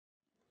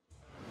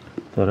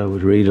Thought I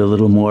would read a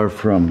little more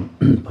from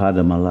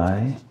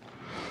Padamalai.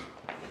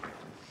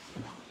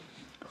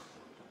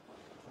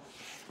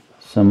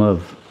 Some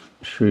of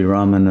Sri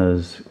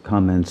Ramana's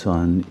comments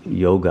on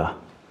yoga,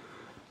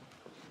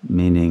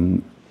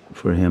 meaning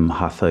for him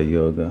hatha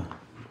yoga.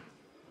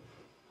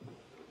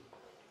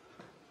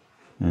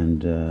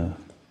 And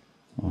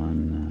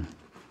on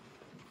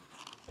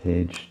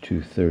page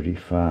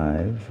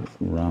 235,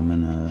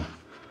 Ramana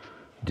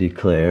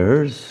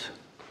declares,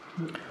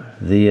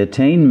 the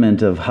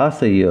attainment of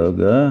hatha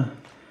yoga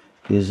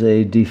is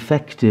a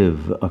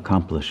defective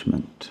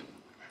accomplishment,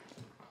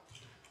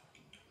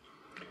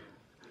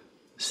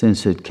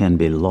 since it can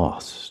be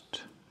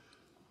lost.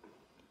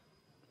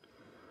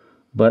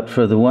 But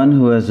for the one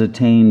who has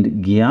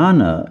attained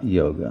jnana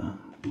yoga,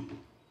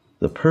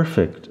 the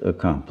perfect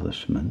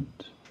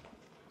accomplishment,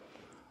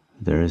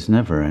 there is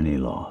never any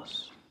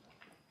loss.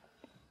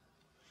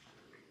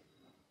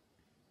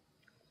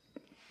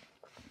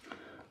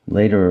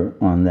 Later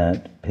on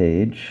that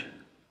page,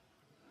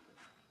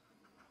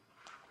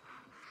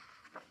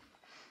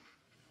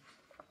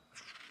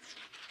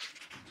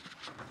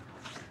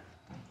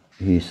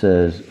 he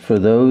says, for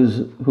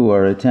those who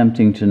are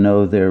attempting to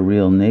know their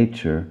real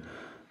nature,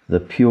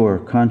 the pure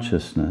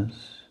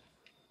consciousness,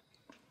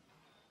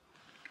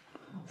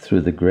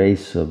 through the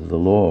grace of the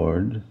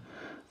Lord,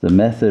 the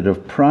method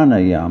of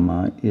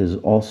pranayama is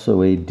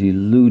also a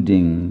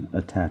deluding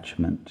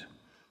attachment.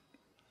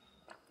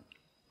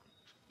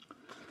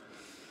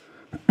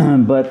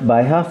 But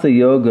by hatha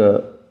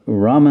yoga,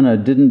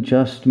 Ramana didn't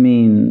just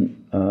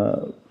mean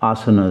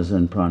asanas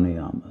and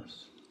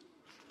pranayamas.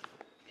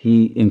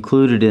 He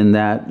included in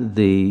that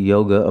the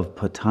yoga of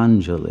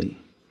Patanjali.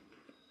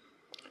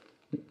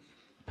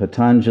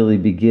 Patanjali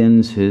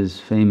begins his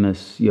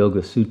famous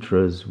Yoga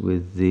Sutras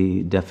with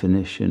the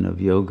definition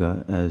of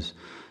yoga as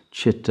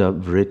chitta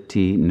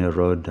vritti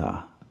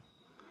nirodha,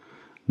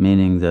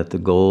 meaning that the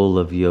goal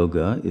of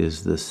yoga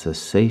is the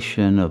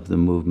cessation of the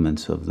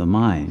movements of the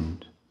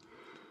mind.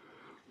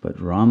 But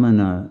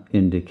Ramana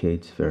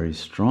indicates very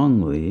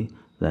strongly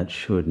that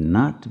should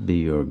not be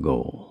your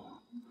goal.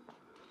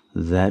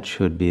 That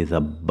should be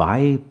the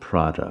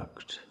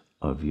byproduct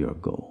of your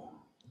goal.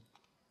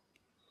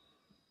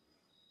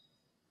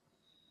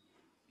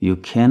 You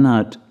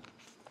cannot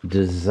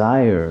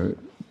desire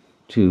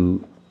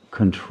to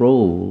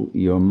control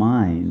your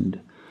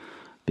mind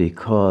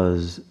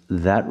because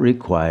that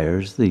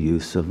requires the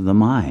use of the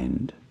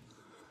mind.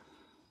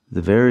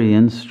 The very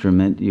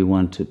instrument you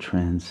want to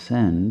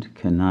transcend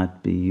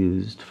cannot be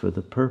used for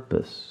the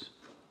purpose.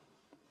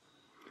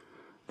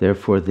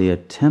 Therefore, the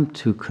attempt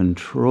to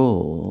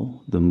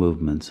control the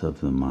movements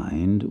of the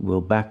mind will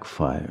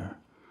backfire,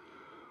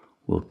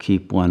 will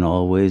keep one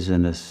always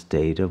in a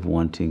state of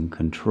wanting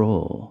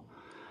control.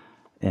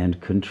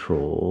 And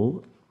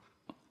control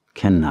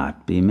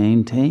cannot be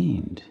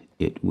maintained.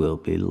 It will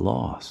be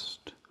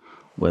lost,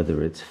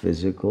 whether it's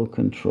physical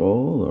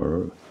control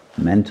or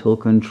mental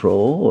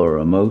control or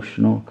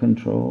emotional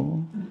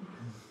control.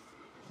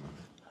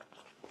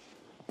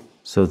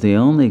 So the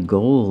only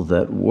goal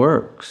that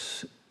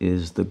works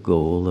is the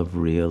goal of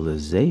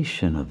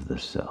realization of the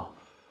self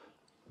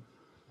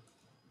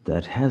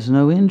that has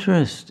no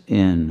interest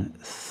in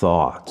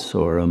thoughts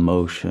or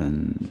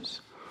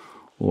emotions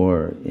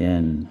or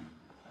in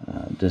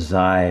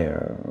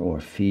desire or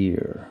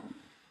fear.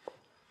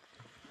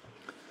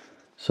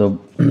 So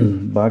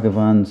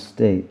Bhagavan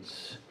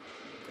states,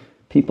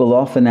 people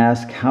often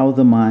ask how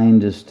the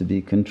mind is to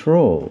be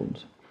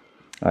controlled.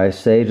 I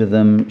say to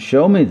them,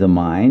 show me the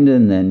mind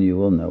and then you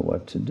will know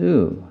what to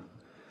do.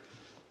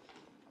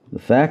 The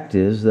fact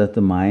is that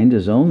the mind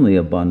is only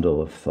a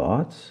bundle of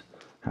thoughts.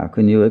 How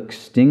can you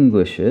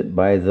extinguish it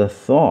by the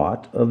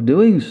thought of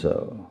doing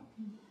so,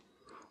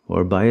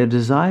 or by a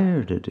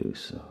desire to do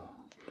so?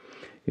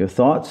 Your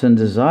thoughts and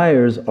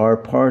desires are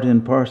part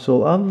and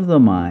parcel of the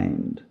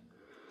mind.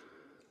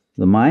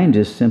 The mind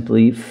is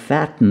simply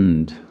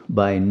fattened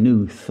by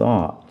new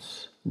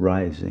thoughts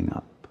rising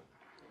up,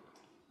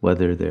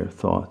 whether they're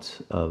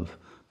thoughts of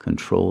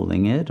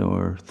controlling it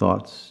or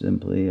thoughts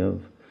simply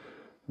of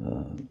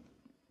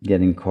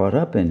getting caught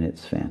up in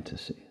its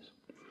fantasies.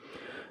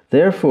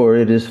 Therefore,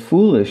 it is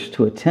foolish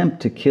to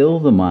attempt to kill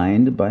the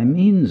mind by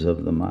means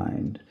of the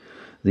mind.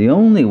 The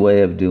only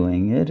way of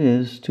doing it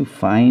is to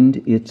find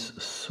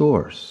its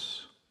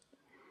source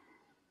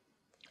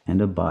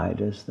and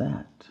abide as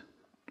that.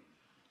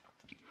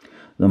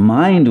 The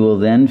mind will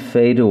then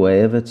fade away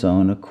of its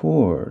own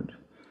accord.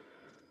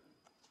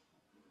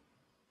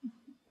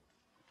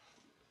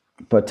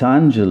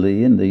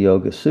 Patanjali in the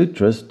Yoga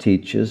Sutras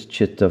teaches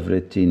chitta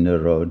vritti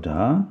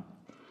nirodha,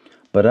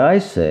 but I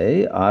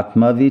say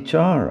atma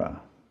vichara.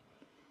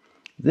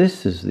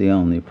 This is the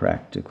only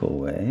practical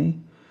way.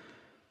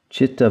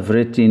 Chitta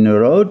vritti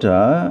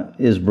nirodha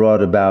is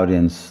brought about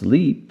in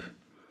sleep,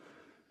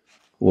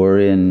 or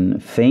in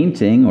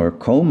fainting or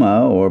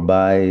coma, or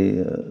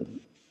by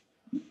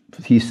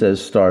he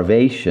says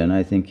starvation.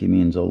 I think he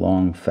means a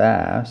long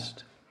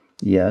fast.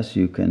 Yes,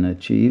 you can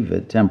achieve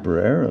it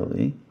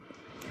temporarily.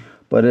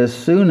 But as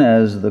soon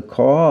as the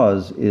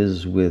cause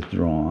is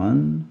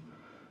withdrawn,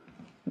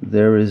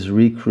 there is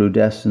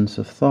recrudescence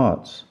of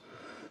thoughts.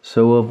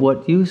 So of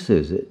what use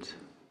is it?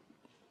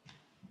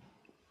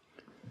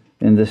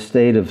 In the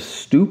state of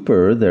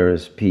stupor, there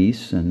is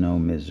peace and no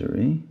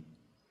misery.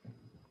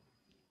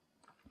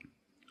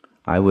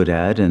 I would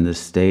add, in the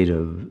state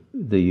of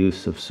the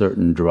use of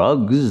certain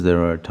drugs,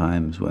 there are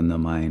times when the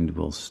mind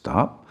will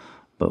stop,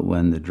 but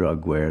when the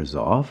drug wears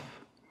off,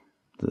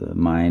 the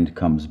mind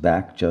comes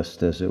back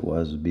just as it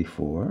was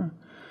before.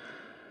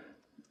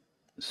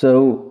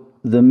 So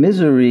the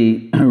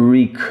misery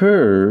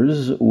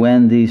recurs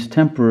when these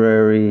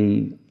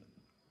temporary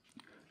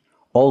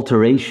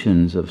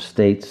alterations of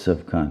states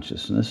of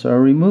consciousness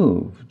are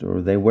removed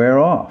or they wear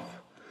off.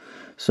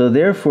 So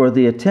therefore,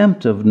 the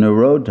attempt of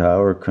nirodha,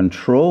 or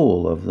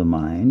control of the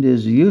mind,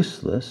 is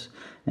useless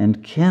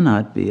and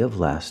cannot be of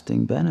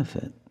lasting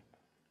benefit.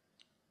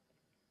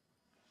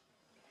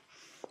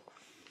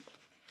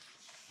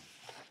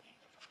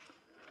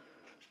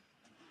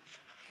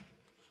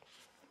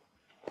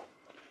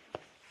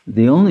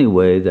 The only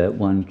way that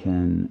one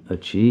can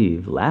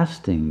achieve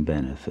lasting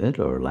benefit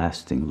or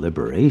lasting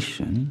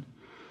liberation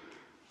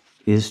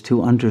is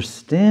to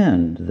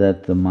understand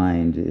that the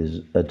mind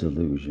is a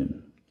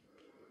delusion,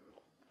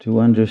 to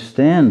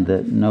understand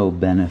that no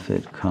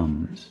benefit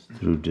comes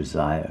through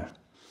desire.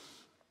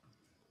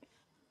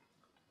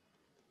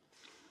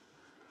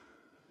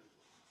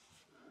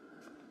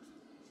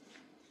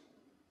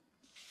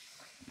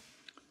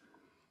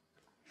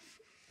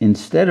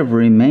 Instead of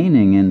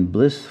remaining in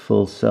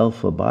blissful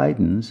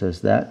self-abidance as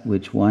that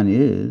which one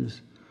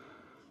is,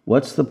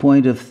 what's the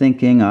point of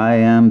thinking, I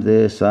am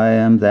this, I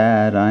am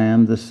that, I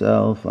am the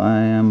self,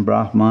 I am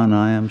Brahman,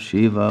 I am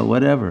Shiva,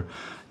 whatever.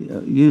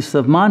 Use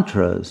of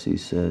mantras, he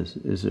says,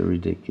 is a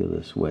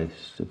ridiculous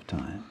waste of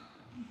time.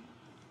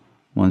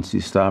 Once you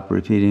stop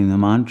repeating the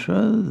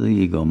mantra, the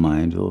ego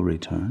mind will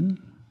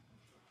return.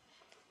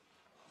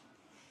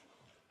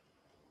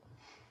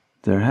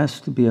 There has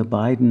to be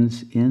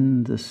abidance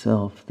in the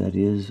self that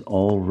is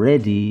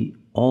already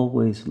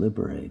always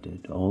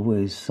liberated,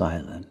 always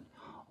silent,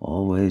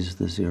 always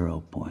the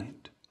 0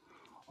 point,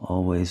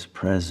 always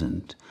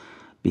present,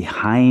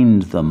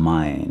 behind the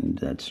mind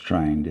that's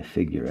trying to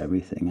figure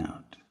everything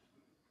out.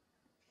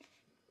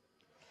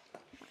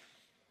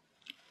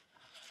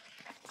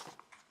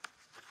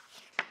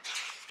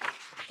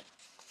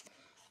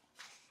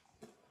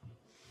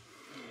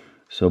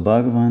 So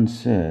Bhagavan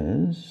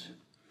says,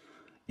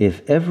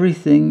 if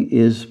everything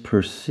is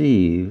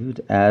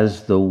perceived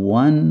as the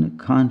one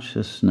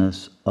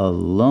consciousness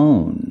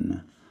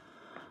alone,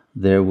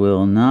 there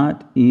will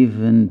not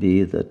even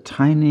be the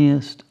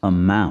tiniest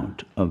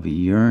amount of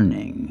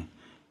yearning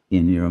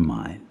in your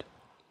mind.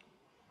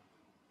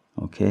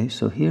 Okay,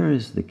 so here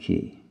is the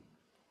key.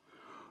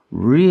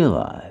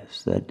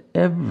 Realize that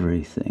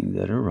everything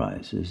that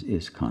arises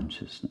is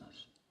consciousness.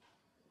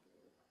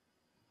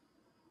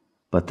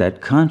 But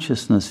that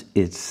consciousness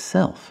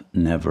itself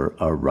never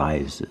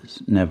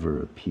arises,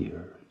 never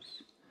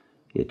appears.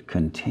 It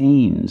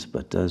contains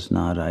but does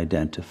not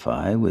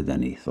identify with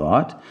any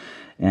thought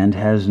and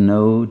has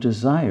no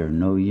desire,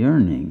 no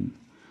yearning.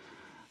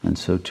 And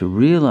so to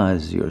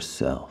realize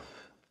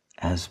yourself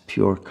as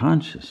pure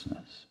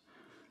consciousness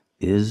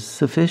is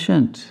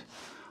sufficient.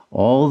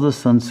 All the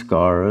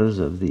sanskaras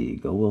of the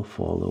ego will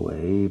fall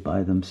away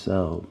by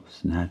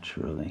themselves,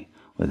 naturally,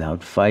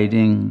 without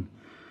fighting,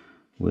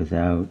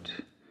 without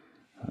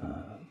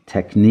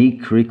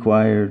technique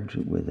required,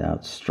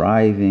 without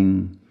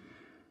striving,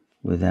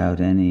 without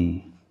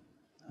any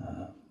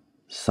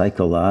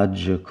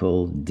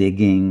psychological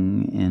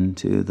digging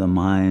into the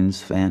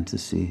mind's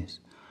fantasies,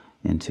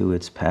 into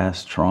its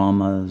past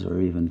traumas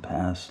or even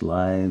past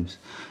lives.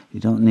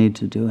 You don't need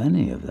to do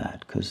any of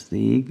that, because the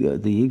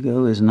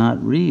ego is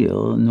not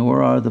real,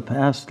 nor are the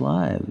past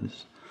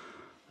lives.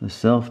 The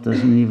self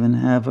doesn't even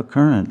have a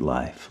current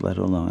life, let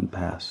alone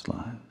past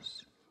lives.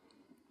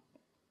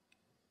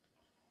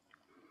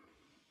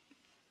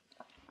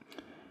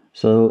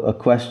 So a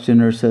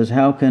questioner says,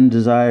 how can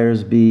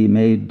desires be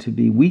made to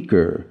be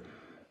weaker?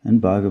 And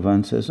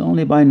Bhagavan says,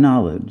 only by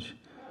knowledge.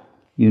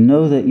 You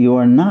know that you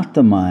are not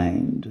the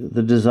mind.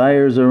 The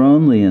desires are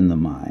only in the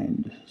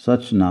mind.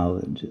 Such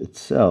knowledge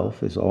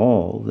itself is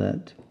all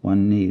that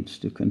one needs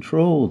to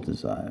control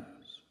desires.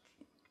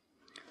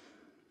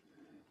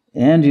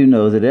 And you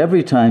know that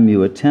every time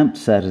you attempt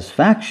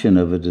satisfaction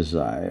of a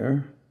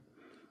desire,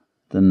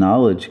 the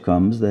knowledge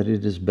comes that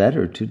it is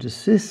better to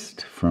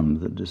desist from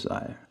the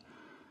desire.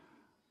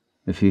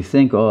 If you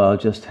think, oh, I'll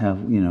just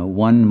have,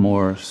 one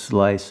more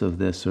slice of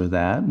this or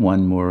that,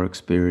 one more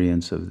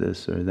experience of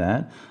this or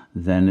that,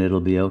 then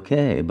it'll be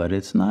okay. But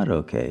it's not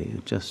okay.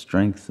 It just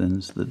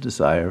strengthens the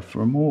desire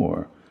for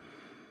more.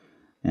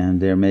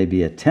 And there may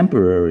be a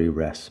temporary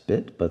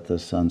respite, but the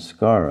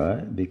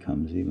samskara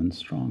becomes even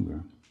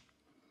stronger.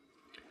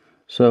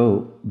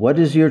 So, what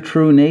is your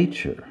true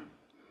nature?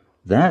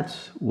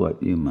 That's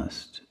what you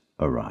must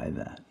arrive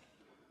at.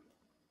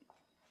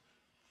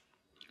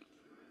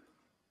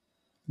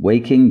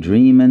 Waking,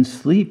 dream, and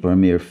sleep are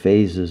mere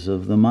phases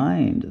of the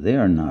mind. They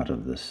are not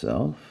of the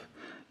self.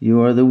 You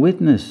are the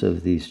witness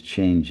of these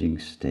changing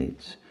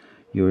states.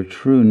 Your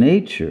true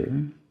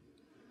nature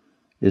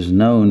is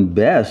known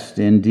best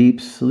in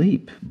deep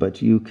sleep,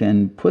 but you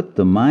can put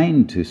the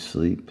mind to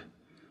sleep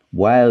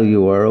while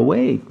you are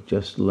awake,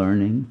 just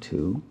learning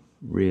to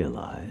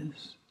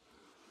realize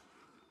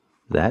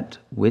that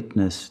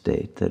witness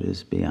state that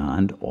is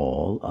beyond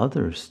all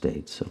other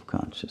states of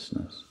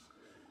consciousness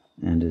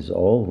and is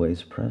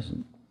always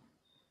present.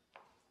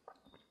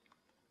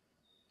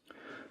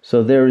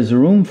 So there is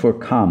room for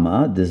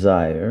kama,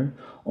 desire,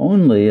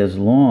 only as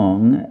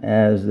long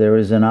as there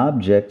is an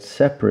object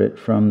separate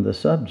from the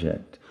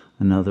subject.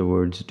 In other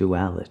words,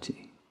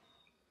 duality.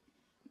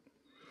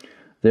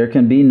 There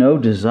can be no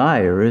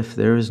desire if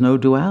there is no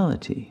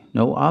duality,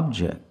 no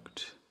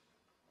object.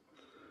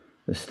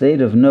 The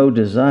state of no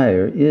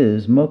desire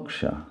is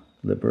moksha,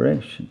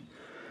 liberation.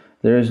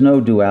 There is no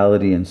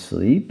duality in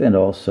sleep and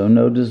also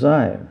no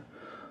desire.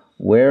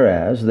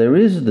 Whereas there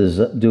is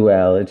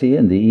duality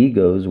in the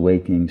ego's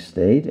waking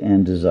state,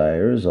 and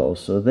desire is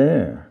also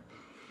there.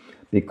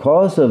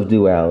 Because of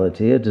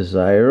duality, a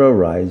desire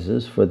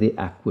arises for the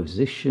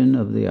acquisition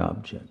of the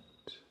object.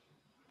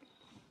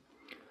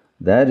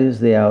 That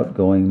is the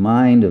outgoing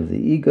mind of the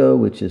ego,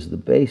 which is the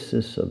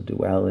basis of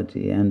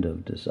duality and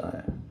of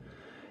desire.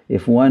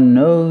 If one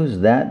knows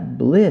that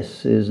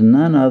bliss is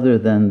none other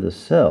than the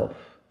self,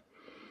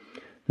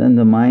 then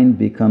the mind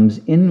becomes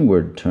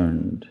inward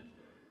turned.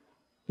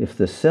 If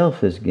the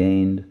self is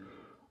gained,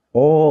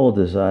 all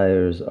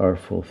desires are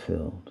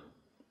fulfilled.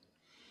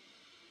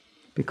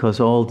 Because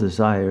all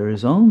desire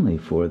is only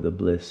for the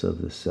bliss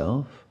of the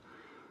self,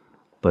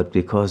 but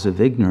because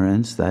of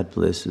ignorance, that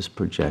bliss is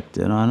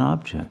projected on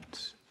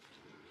objects.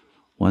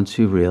 Once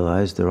you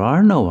realize there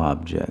are no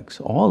objects,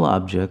 all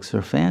objects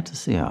are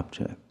fantasy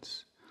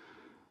objects,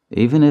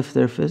 even if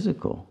they're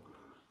physical.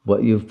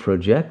 What you've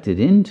projected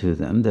into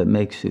them that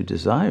makes you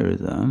desire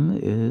them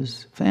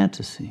is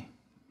fantasy.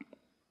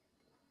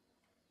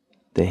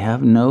 They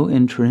have no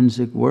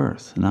intrinsic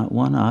worth. Not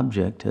one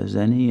object has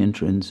any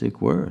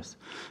intrinsic worth,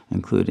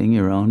 including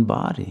your own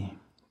body.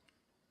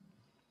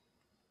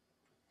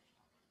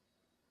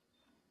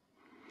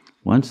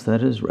 Once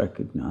that is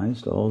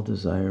recognized, all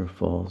desire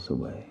falls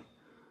away.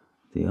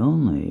 The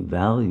only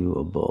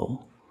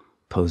valuable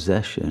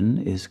possession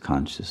is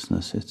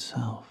consciousness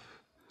itself.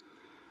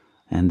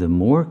 And the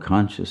more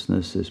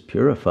consciousness is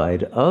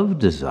purified of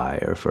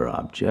desire for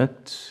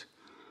objects,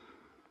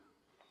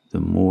 the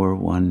more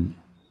one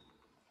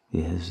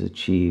has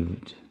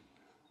achieved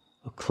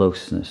a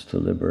closeness to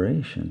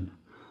liberation,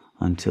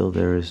 until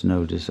there is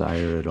no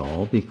desire at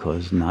all,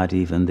 because not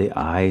even the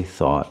I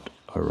thought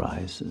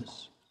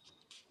arises.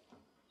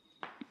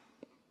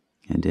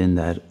 And in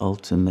that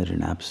ultimate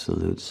and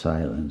absolute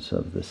silence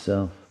of the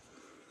self,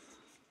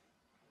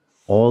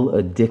 all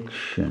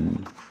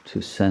addiction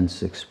to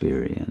sense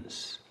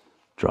experience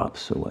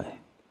drops away.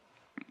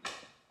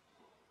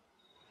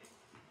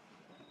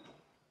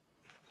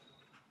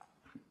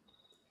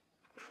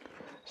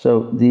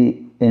 So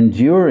the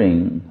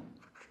enduring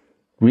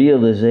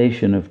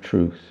realization of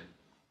truth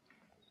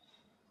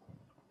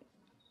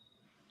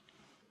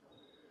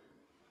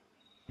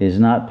is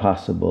not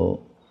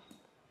possible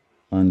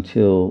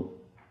until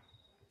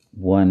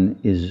one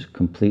is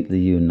completely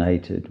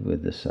united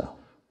with the self.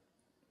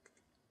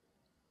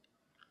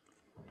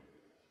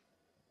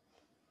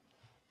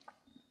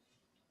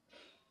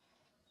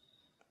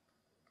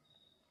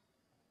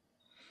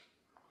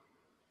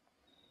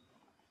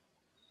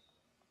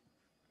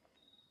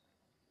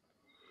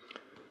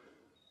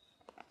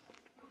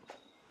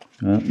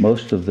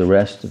 Most of the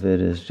rest of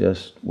it is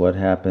just what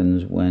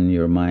happens when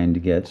your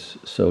mind gets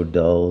so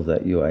dull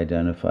that you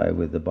identify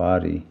with the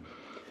body,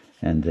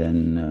 and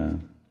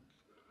then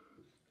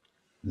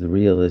the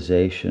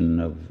realization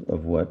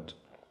of what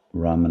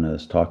Ramana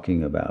is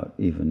talking about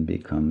even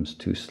becomes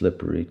too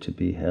slippery to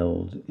be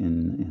held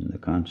in the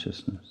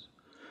consciousness.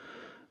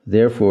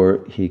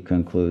 Therefore, he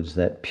concludes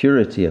that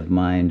purity of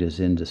mind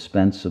is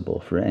indispensable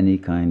for any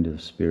kind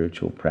of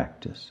spiritual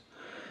practice.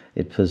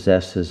 It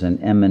possesses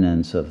an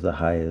eminence of the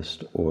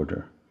highest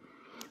order.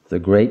 The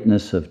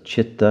greatness of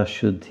chitta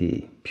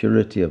shuddhi,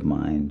 purity of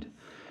mind,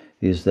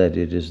 is that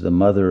it is the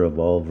mother of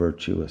all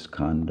virtuous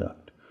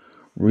conduct.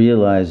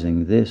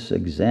 Realizing this,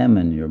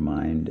 examine your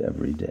mind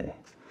every day.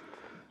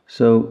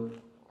 So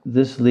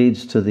this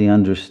leads to the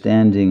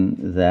understanding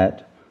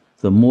that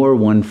the more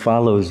one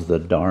follows the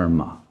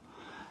Dharma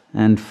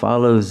and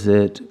follows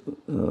it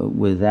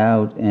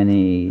without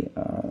any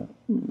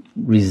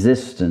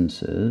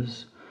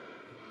resistances,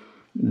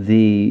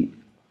 the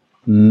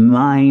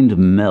mind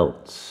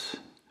melts.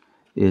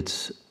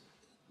 Its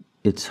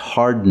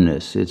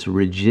hardness, its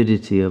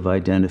rigidity of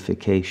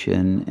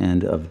identification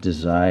and of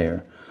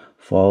desire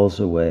falls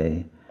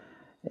away,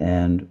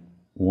 and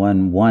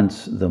one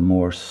wants the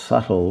more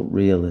subtle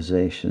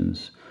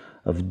realizations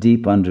of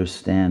deep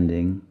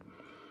understanding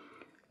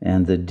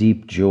and the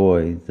deep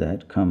joy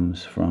that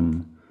comes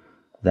from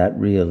that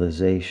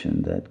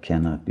realization that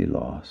cannot be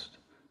lost.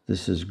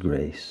 This is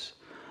grace.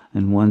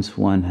 And once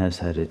one has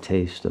had a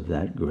taste of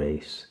that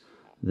grace,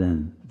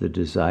 then the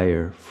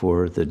desire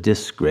for the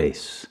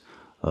disgrace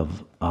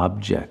of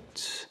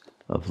objects,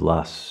 of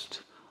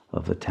lust,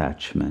 of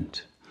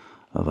attachment,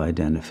 of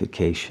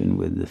identification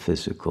with the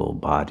physical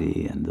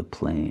body and the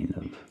plane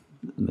of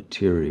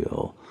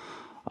material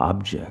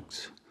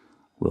objects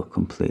will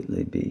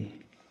completely be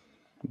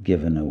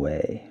given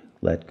away,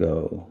 let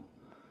go,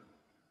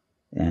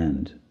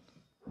 and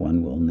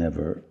one will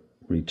never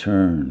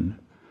return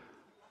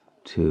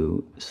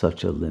to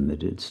such a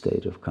limited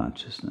state of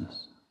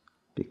consciousness,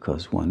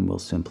 because one will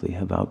simply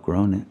have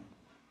outgrown it.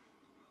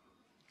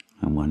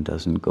 And one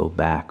doesn't go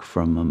back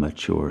from a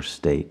mature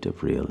state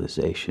of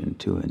realization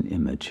to an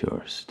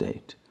immature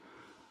state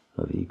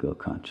of ego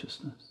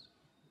consciousness.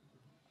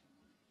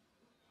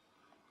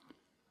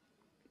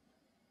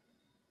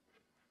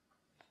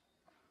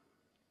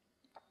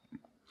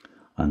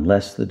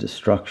 Unless the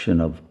destruction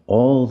of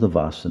all the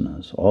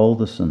vasanas, all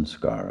the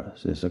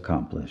sanskaras is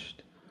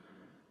accomplished,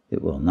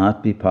 it will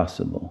not be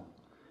possible,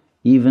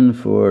 even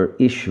for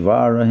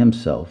Ishvara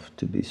himself,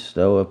 to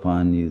bestow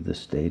upon you the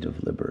state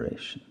of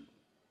liberation.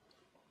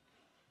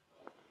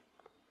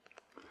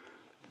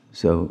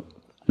 So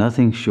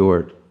nothing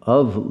short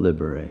of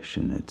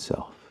liberation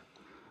itself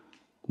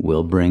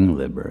will bring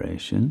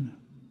liberation,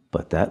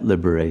 but that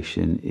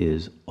liberation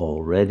is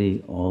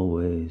already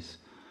always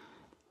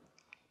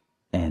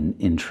an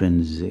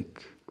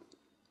intrinsic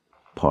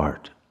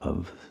part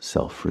of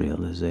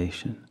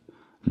self-realization.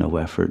 No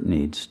effort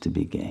needs to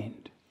be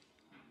gained.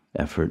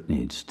 Effort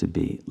needs to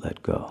be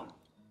let go,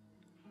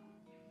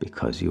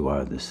 because you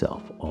are the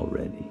self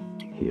already,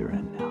 here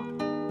and now.